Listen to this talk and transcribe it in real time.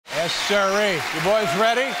Yes, sirree. You boys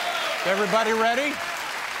ready? Is everybody ready?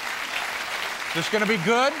 This gonna be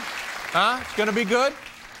good? Huh? It's gonna be good?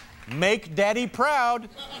 Make Daddy proud.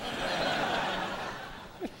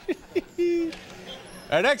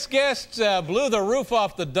 Our next guests blew the roof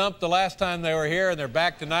off the dump the last time they were here, and they're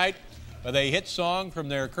back tonight with a hit song from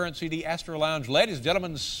their current CD, Astro Lounge. Ladies and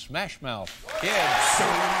gentlemen, Smash Mouth Kids.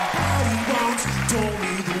 Somebody once told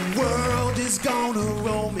me the world is gonna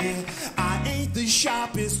roll me. I ain't the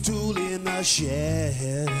sharpest tool in the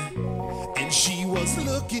shed. And she was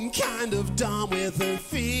looking kind of dumb with her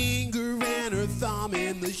finger and her thumb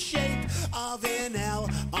in the shape of an L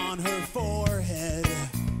on her forehead.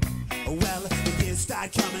 Well, the years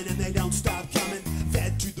start coming and they don't stop coming.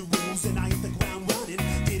 Fed to the rules and I hit the ground running.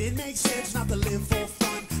 Did it make sense not to live for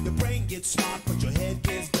fun? Your brain gets smart but your head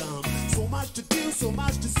gets dumb. So much to do, so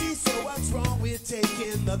much to see. So what's wrong with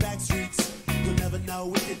taking the back streets? You'll never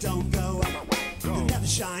know if you don't go. You'll never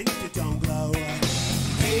shine if you don't glow.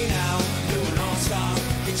 Hey now, you're an all-star.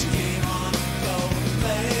 Get your game on, go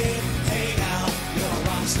play. Hey now, you're a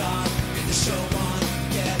rock star. Get the show on,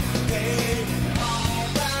 get paid. All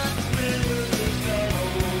that glitters is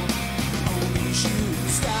gold. Only shooting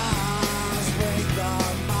stars break the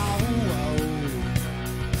mold.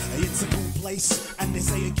 It's a cool place, and they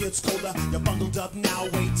say it gets colder. You're bundled up now,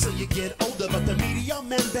 wait till you get older. But the media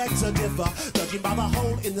men beg to differ, judging by the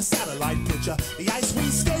hole in the satellite picture. The ice we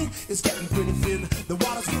skate is getting pretty thin. The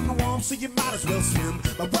water's getting warm, so you might as well swim.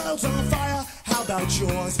 My world's on fire, how about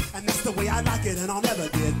yours? And that's the way I like it, and I'll never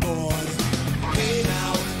get bored. Hey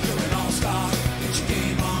now, you're an all-star. Get your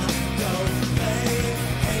game on, go play.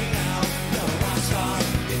 Hey now, you're a rock star.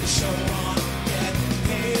 Get the show on, get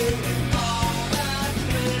paid. And all that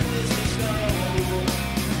glitters is gold.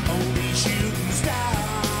 Only shooting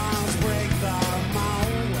stars break the mold.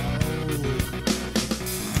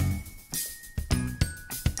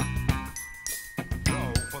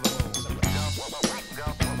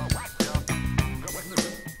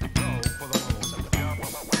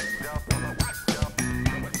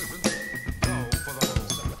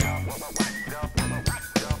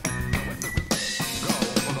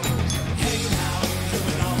 Hey now, you're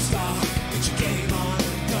an all-star. Get your game on,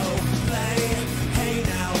 go play. Hey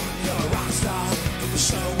now, you're a rock star. Get the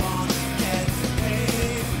show on, get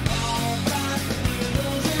paid. All that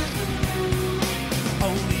glitters is gold.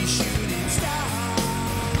 Only shooting stars.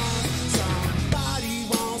 Somebody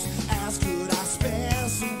once asked, could I spare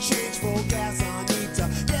some change for gas? I need to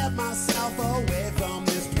get myself away from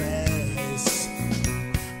this place.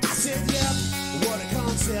 I said, yep, what a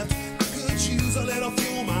concept. I could use a little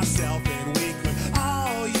fuel myself, and we could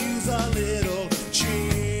all use a little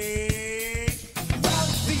change. Well,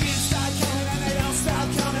 the years start coming and they don't stop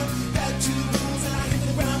coming. Had two rules and I hit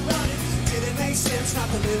the ground running. Did it make sense not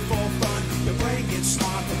to live for fun? Your brain gets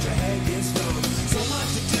smart but your head gets dumb. So much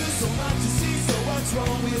to do, so much to see. So what's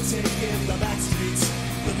wrong with taking the back streets?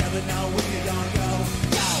 You'll never know when you don't go.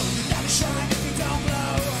 No, you never shine if you don't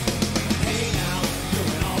glow. Hey now, you're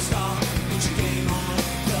an all-star. Get your game on,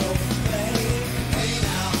 go play. Hey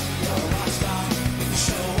now, you're a rock star. Get the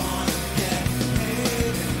show on, get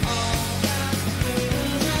paid. All that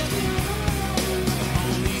glitters is gold.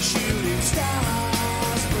 Only shooting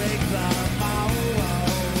stars break the mold.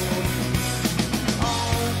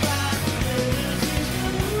 All that glitters is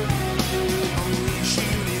gold. Only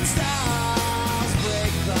shooting stars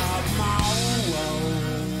break the mold.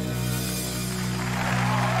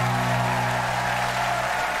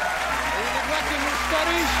 Are you neglecting your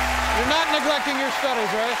studies? You're not neglecting your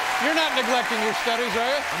studies, are you? You're not neglecting your studies, are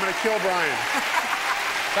you? I'm gonna kill Brian.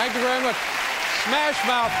 Thank you very much. Smash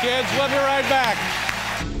Mouth Kids. We'll be right back.